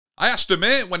I asked a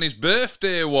mate when his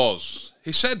birthday was.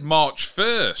 He said March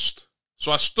 1st.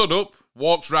 So I stood up,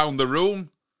 walked round the room,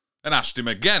 and asked him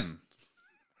again.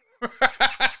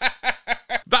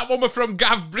 That one was from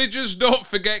Gav Bridges. Don't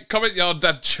forget, comment your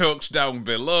dad jokes down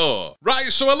below.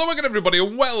 Right, so hello again everybody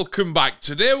and welcome back.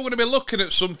 Today we're going to be looking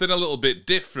at something a little bit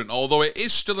different. Although it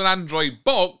is still an Android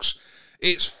box,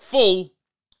 it's full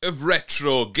of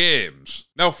retro games.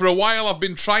 Now for a while I've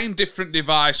been trying different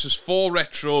devices for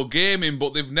retro gaming,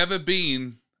 but they've never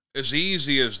been as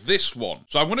easy as this one.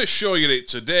 So I'm going to show you it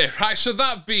today. Right, so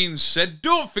that being said,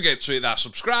 don't forget to hit that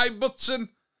subscribe button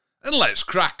and let's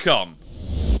crack on.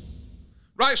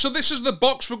 Right, so this is the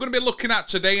box we're going to be looking at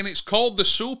today, and it's called the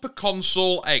Super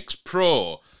Console X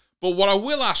Pro. But what I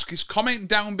will ask is comment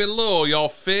down below your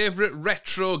favourite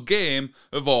retro game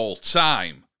of all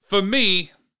time. For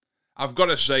me, I've got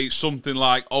to say something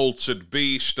like Altered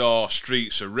Beast or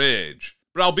Streets of Rage.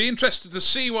 But I'll be interested to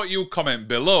see what you comment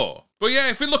below. But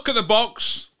yeah, if we look at the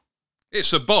box,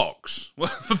 it's a box. Well,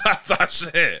 that's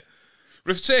it.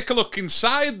 But if you take a look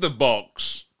inside the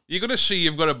box, you're going to see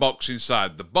you've got a box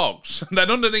inside the box. And then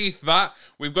underneath that,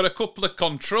 we've got a couple of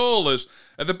controllers.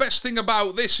 And the best thing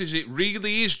about this is it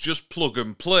really is just plug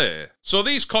and play. So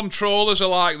these controllers are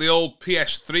like the old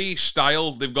PS3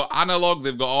 style. They've got analog,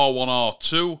 they've got R1,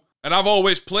 R2. And I've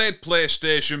always played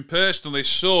PlayStation personally,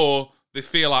 so they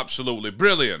feel absolutely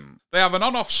brilliant. They have an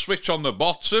on-off switch on the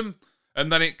bottom,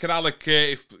 and then it can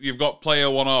allocate if you've got player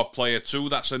 1 or player 2.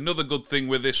 That's another good thing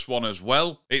with this one as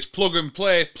well. It's plug and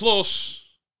play, plus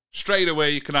straight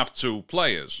away you can have 2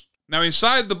 players. Now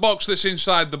inside the box,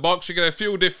 you get a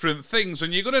few different things,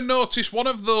 and you're going to notice one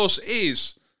of those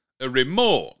is a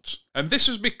remote. And this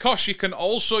is because you can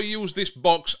also use this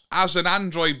box as an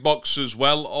Android box as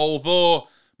well, although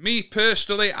me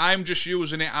personally, I'm just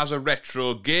using it as a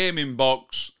retro gaming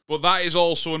box, but that is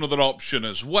also another option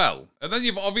as well. And then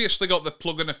you've obviously got the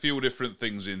plug and a few different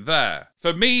things in there.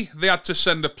 For me, they had to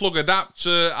send a plug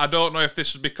adapter. I don't know if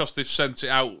this is because they've sent it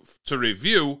out to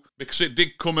review, because it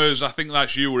did come as, I think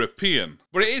that's European.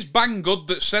 But it is Banggood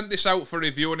that sent this out for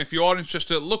review, and if you are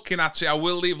interested in looking at it, I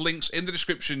will leave links in the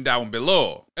description down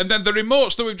below. And then the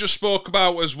remotes that we've just spoke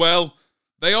about as well,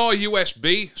 they are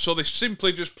USB, so they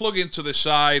simply just plug into the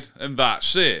side and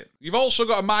that's it. You've also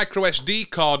got a micro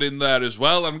SD card in there as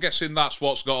well. I'm guessing that's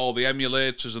what's got all the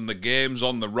emulators and the games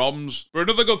on the ROMs. But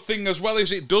another good thing as well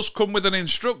is it does come with an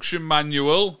instruction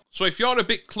manual. So if you're a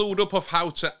bit clued up of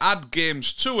how to add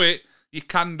games to it, you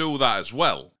can do that as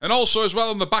well. And also as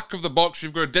well on the back of the box,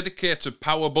 you've got a dedicated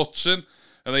power button.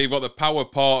 And then you've got the power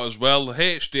port as well, the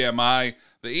HDMI,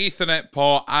 the Ethernet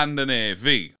port, and an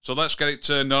AV. So let's get it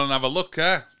turned on and have a look,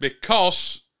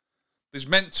 because there's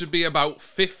meant to be about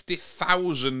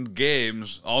 50,000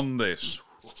 games on this.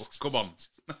 Come on.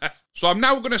 So I'm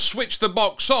now going to switch the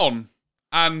box on,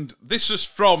 and this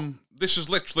is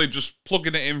literally just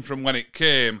plugging it in from when it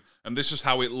came, and this is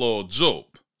how it loads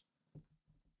up.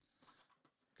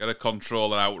 Get a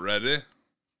controller out ready.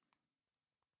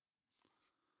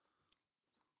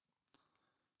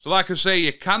 So like I say,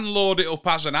 you can load it up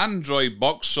as an Android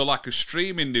box, so like a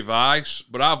streaming device,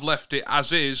 but I've left it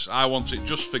as is. I want it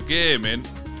just for gaming.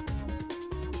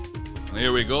 And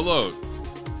here we go, look.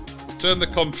 Turn the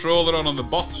controller on the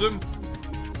bottom.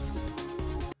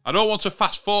 I don't want to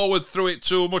fast forward through it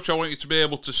too much. I want you to be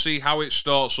able to see how it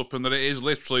starts up and that it is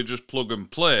literally just plug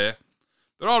and play.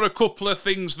 There are a couple of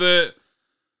things that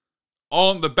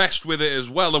aren't the best with it as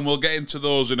well, and we'll get into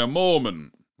those in a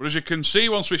moment. But as you can see,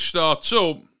 once we start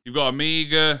up, you've got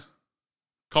Amiga,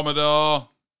 Commodore,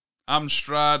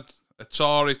 Amstrad,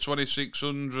 Atari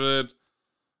 2600,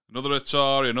 another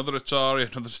Atari, another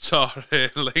Atari, another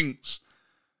Atari, Lynx,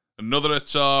 another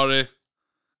Atari,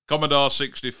 Commodore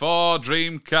 64,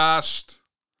 Dreamcast.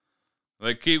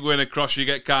 They keep going across, you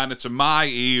get kind of to my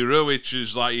era, which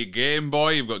is like your Game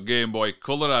Boy. You've got Game Boy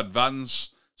Color,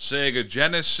 Advance, Sega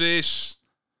Genesis,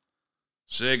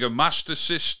 Sega Master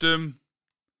System,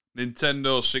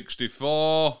 Nintendo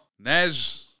 64,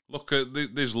 NES, look at,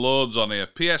 there's loads on here.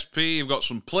 PSP, you've got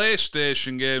some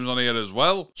PlayStation games on here as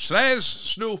well. SNES,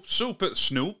 Super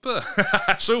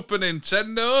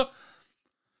Nintendo.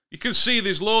 You can see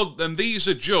there's loads, and these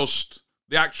are just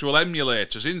the actual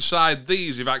emulators. Inside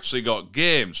these, you've actually got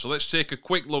games. So let's take a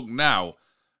quick look now,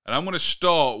 and I'm going to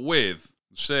start with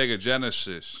Sega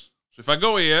Genesis. So if I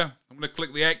go here, I'm going to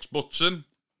click the X button.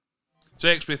 It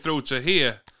takes me through to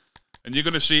here. And you're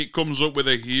going to see it comes up with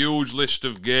a huge list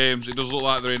of games. It does look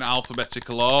like they're in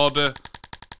alphabetical order.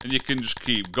 And you can just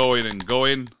keep going and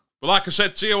going. But like I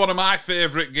said to you, one of my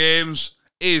favourite games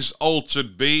is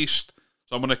Altered Beast.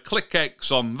 So I'm going to click X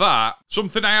on that.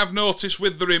 Something I have noticed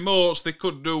with the remotes, they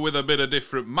could do with a bit of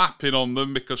different mapping on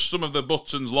them because some of the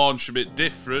buttons launch a bit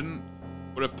different.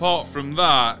 But apart from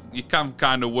that, you can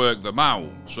kind of work them out.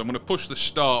 So I'm going to push the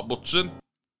start button.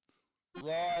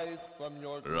 Rise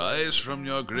from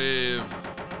your grave.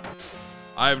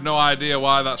 I have no idea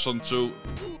why that's on two.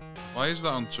 Why is that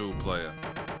on 2-player?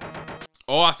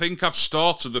 Oh, I think I've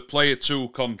started the player 2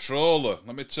 controller.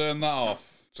 Let me turn that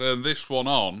off. Turn this one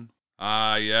on.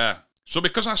 Ah, yeah. So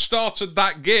because I started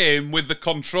that game with the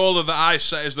controller that I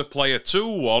set as the player 2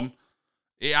 one,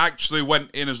 it actually went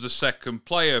in as the second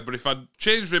player. But if I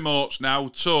change remotes now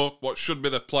to what should be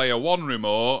the player 1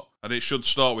 remote, and it should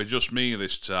start with just me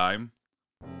this time.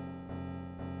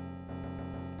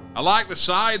 I like the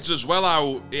sides as well,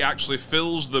 how it actually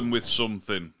fills them with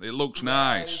something. It looks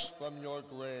nice.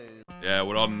 Yeah,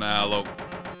 we're on now, look.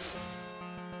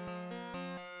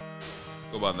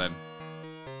 Come on then.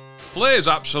 Play's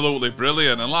absolutely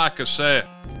brilliant, and like I say,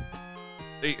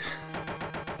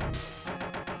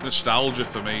 nostalgia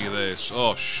for me, this.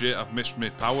 Oh shit, I've missed my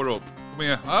power up. Come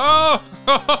here. Oh!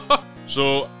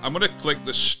 So I'm going to click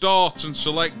the start and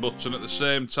select button at the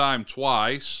same time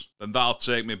twice, and that'll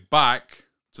take me back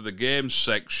to the games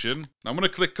section. I'm going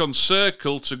to click on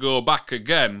circle to go back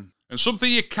again. And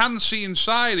something you can see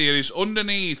inside here is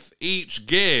underneath each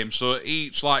game, so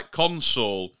each like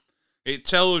console, it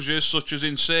tells you, such as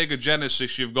in Sega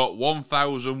Genesis, you've got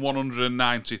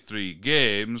 1,193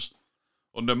 games.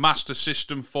 Under Master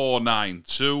System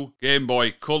 492, Game Boy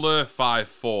Color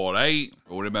 548.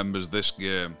 Who remembers this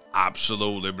game?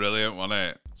 Absolutely brilliant, wasn't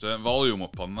it? Turn volume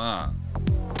up on that.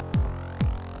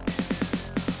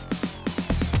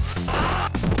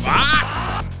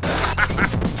 Ah!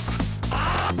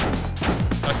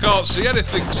 I can't see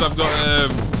anything because I've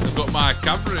got my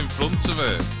camera in front of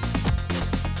it.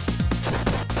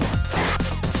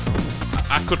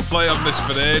 I could play on this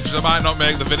for ages. I might not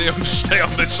make the video and stay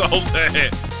on this all day.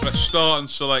 Let's start and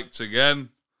select again.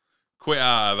 Quit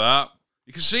out of that.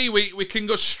 You can see we can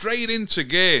go straight into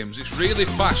games. It's really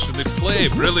fast and they play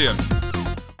brilliant.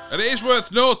 And it is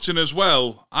worth noting as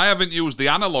well, I haven't used the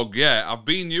analog yet. I've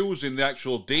been using the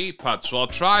actual D-pad, so I'll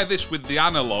try this with the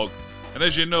analog. And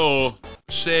as you know,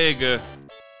 Sega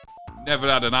never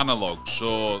had an analog,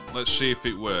 so let's see if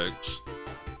it works.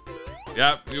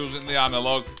 Yep, using the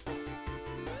analog.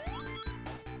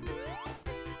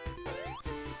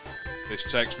 This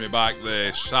takes me back,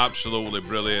 this. Absolutely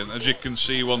brilliant. As you can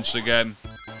see once again,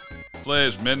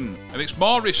 plays mint. And it's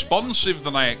more responsive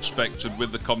than I expected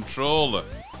with the controller.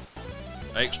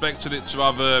 I expected it to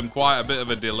have quite a bit of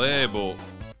a delay, but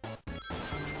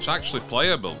it's actually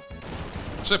playable.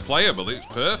 I say playable, it's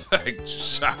perfect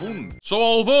sound. So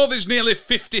although there's nearly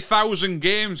 50,000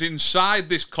 games inside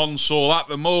this console at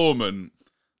the moment,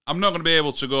 I'm not going to be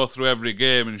able to go through every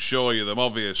game and show you them,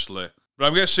 obviously. But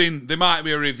I'm guessing there might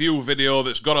be a review video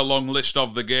that's got a long list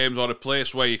of the games or a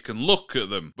place where you can look at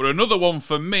them. But another one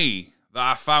for me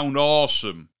that I found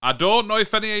awesome. I don't know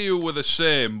if any of you were the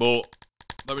same, but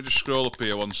let me just scroll up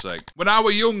here one sec. When I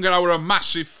were younger, I were a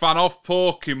massive fan of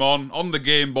Pokemon on the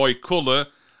Game Boy Color,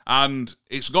 and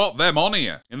it's got them on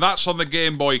here. And that's on the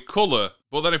Game Boy Color.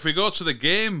 But then if we go to the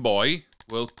Game Boy,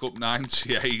 World Cup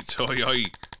 98, oi oi,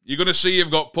 you're going to see you've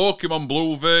got Pokemon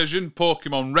Blue version,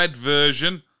 Pokemon Red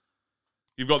version,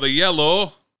 you've got the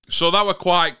yellow, so that were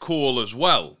quite cool as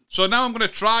well. So now I'm going to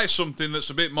try something that's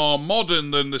a bit more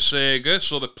modern than the Sega,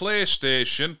 so the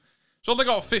PlayStation. It's only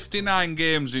got 59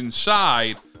 games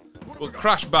inside, but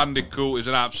Crash Bandicoot is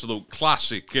an absolute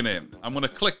classic, innit? I'm going to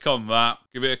click on that,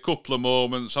 give it a couple of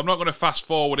moments. I'm not going to fast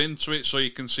forward into it so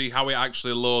you can see how it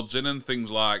actually loads in and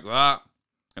things like that,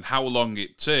 and how long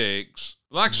it takes.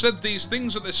 Like I said, these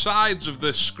things at the sides of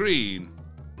the screen,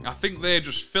 I think they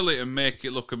just fill it and make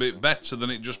it look a bit better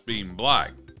than it just being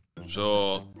black.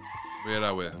 So, where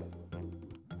are we?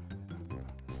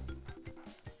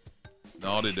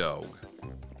 Naughty Dog.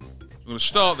 I'm going to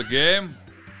start the game.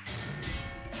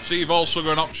 See, you've also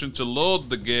got an option to load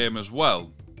the game as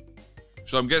well.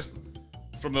 So I'm guessing,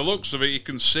 from the looks of it, you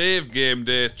can save game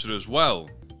data as well.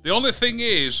 The only thing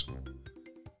is,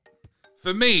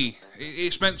 for me,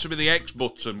 it's meant to be the X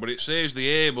button, but it says the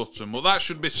A button, but that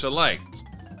should be select.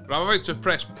 But I'm having to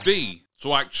press B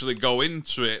to actually go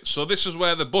into it. So this is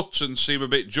where the buttons seem a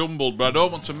bit jumbled, but I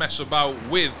don't want to mess about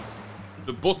with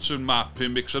the button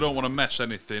mapping because I don't want to mess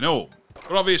anything up.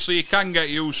 But obviously you can get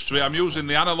used to it. I'm using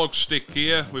the analog stick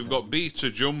here. We've got B to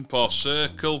jump or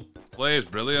circle. Plays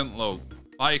brilliant, look.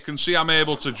 Like you can see, I'm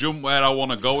able to jump where I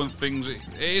want to go and things. It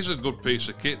is a good piece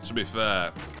of kit, to be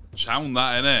fair. Sound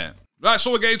that, innit? Right,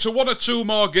 so we're getting to one or two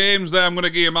more games there. I'm going to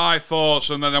give you my thoughts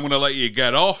and then I'm going to let you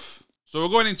get off. So we're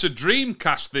going into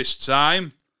Dreamcast this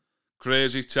time.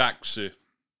 Crazy Taxi.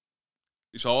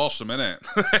 It's awesome, isn't it?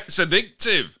 It's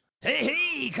addictive.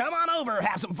 Hey, come on over,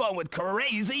 have some fun with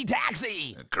Crazy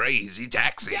Taxi. Crazy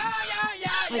Taxi. Yeah.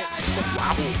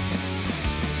 Wow.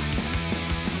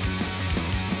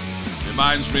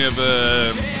 Reminds me of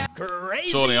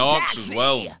Crazy Tony Hawk's Taxi. as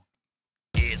well.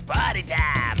 It's party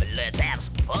time, let's have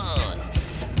some fun.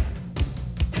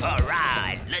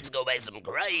 Alright, let's go make some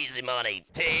crazy money.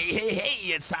 Hey,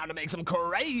 it's time to make some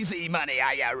crazy money.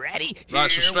 Are you ready?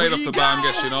 Right, so straight off the bat, I'm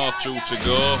guessing R2 to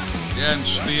go. Yeah, and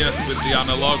steer with the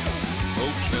analog.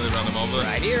 Oops, nearly ran them over.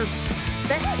 Right here. Oops,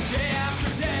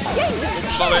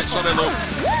 sorry, look.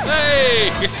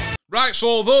 Hey! Right, so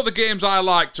although the games I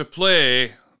like to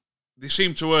play, they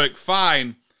seem to work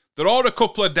fine, there are a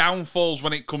couple of downfalls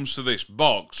when it comes to this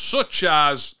box, such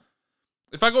as,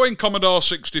 if I go in Commodore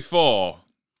 64,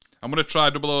 I'm going to try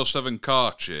 007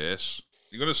 Car Chase.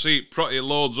 You're going to see it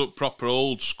loads up proper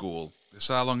old school. This is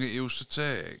how long it used to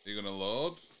take. You're going to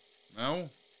load? No?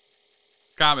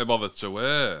 Can't be bothered to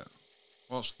wait.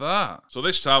 What's that? So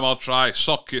this time I'll try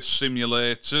soccer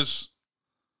simulators.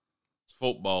 It's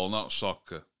football, not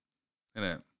soccer.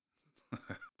 Innit?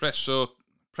 Press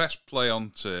play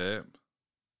on tape.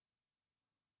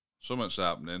 Something's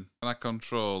happening. Can I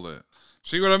control it?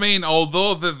 See what I mean?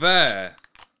 Although they're there,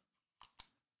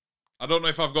 I don't know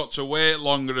if I've got to wait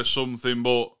longer or something,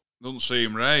 but it doesn't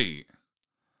seem right.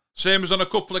 Same as on a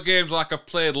couple of games like I've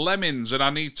played Lemmings and I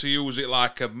need to use it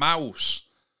like a mouse.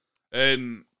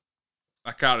 And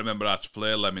I can't remember how to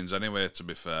play Lemmings anyway, to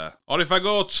be fair. Or if I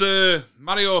go to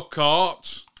Mario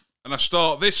Kart and I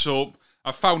start this up,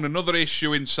 I've found another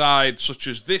issue inside, such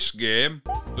as this game.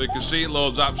 So you can see it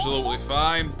loads absolutely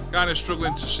fine. Kind of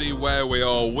struggling to see where we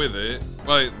are with it.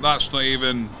 Well, that's not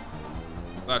even...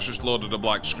 That's just loaded a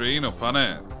black screen up, hasn't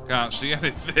it? Can't see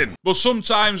anything. But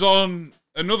sometimes on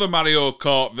another Mario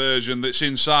Kart version that's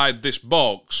inside this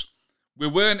box, we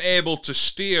weren't able to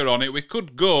steer on it. We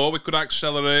could go, we could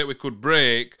accelerate, we could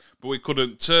brake, but we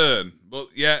couldn't turn. But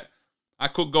yet, I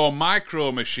could go on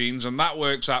micro machines, and that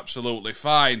works absolutely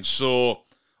fine. So,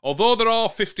 although there are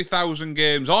 50,000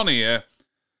 games on here,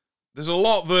 there's a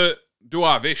lot that do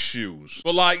have issues.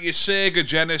 But like your Sega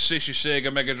Genesis, your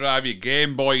Sega Mega Drive, your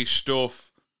Game Boy stuff,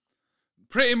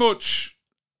 pretty much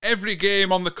every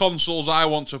game on the consoles I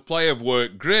want to play have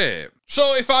worked great.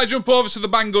 So if I jump over to the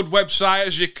Banggood website,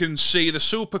 as you can see, the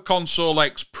Super Console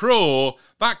X Pro,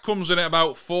 that comes in at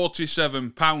about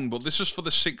 £47, but this is for the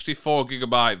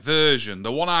 64GB version.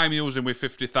 The one I'm using with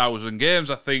 50,000 games,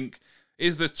 I think,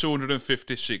 is the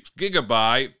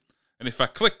 256GB. And if I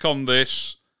click on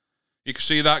this, you can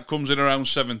see that comes in around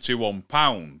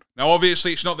 £71. Now,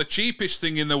 obviously, it's not the cheapest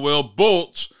thing in the world,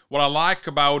 but what I like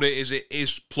about it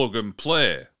is plug and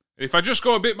play. If I just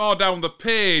go a bit more down the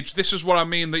page, this is what I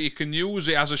mean, that you can use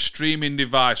it as a streaming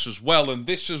device as well, and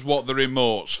this is what the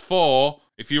remote's for,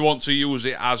 if you want to use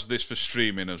it as this for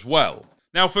streaming as well.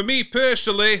 Now, for me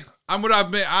personally, I'm going to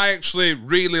admit I actually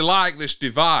really like this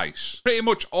device. Pretty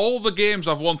much all the games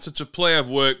I've wanted to play have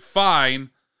worked fine,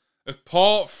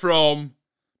 apart from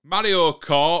Mario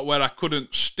Kart, where I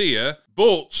couldn't steer,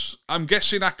 but I'm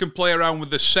guessing I can play around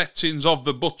with the settings of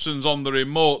the buttons on the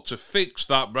remote to fix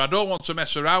that, but I don't want to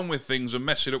mess around with things and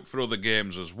mess it up for other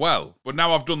games as well. But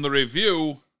now I've done the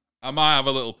review, I might have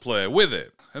a little play with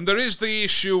it. And there is the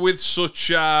issue with,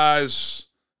 such as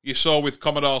you saw with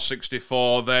Commodore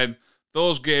 64, then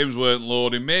those games weren't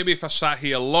loading. Maybe if I sat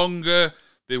here longer,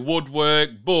 they would work,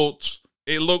 but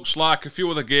it looks like a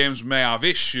few of the games may have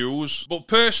issues, but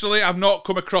personally, I've not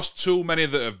come across too many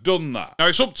that have done that. Now,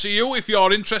 it's up to you if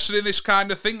you're interested in this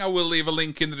kind of thing. I will leave a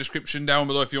link in the description down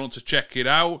below if you want to check it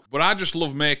out. But I just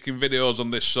love making videos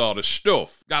on this sort of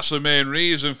stuff. That's the main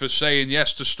reason for saying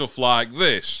yes to stuff like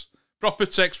this. Proper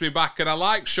takes me back, and I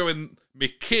like showing me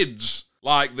kids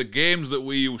like the games that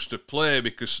we used to play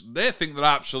because they think they're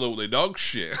absolutely dog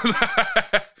shit.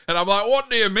 And I'm like, what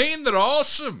do you mean? They're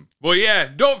awesome. But yeah,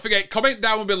 don't forget, comment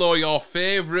down below your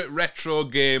favourite retro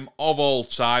game of all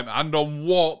time and on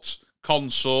what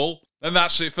console. And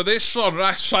that's it for this one,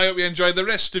 right? So I hope you enjoy the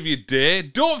rest of your day.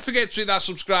 Don't forget to hit that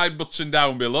subscribe button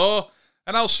down below,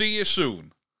 and I'll see you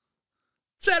soon.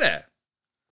 Ta-da!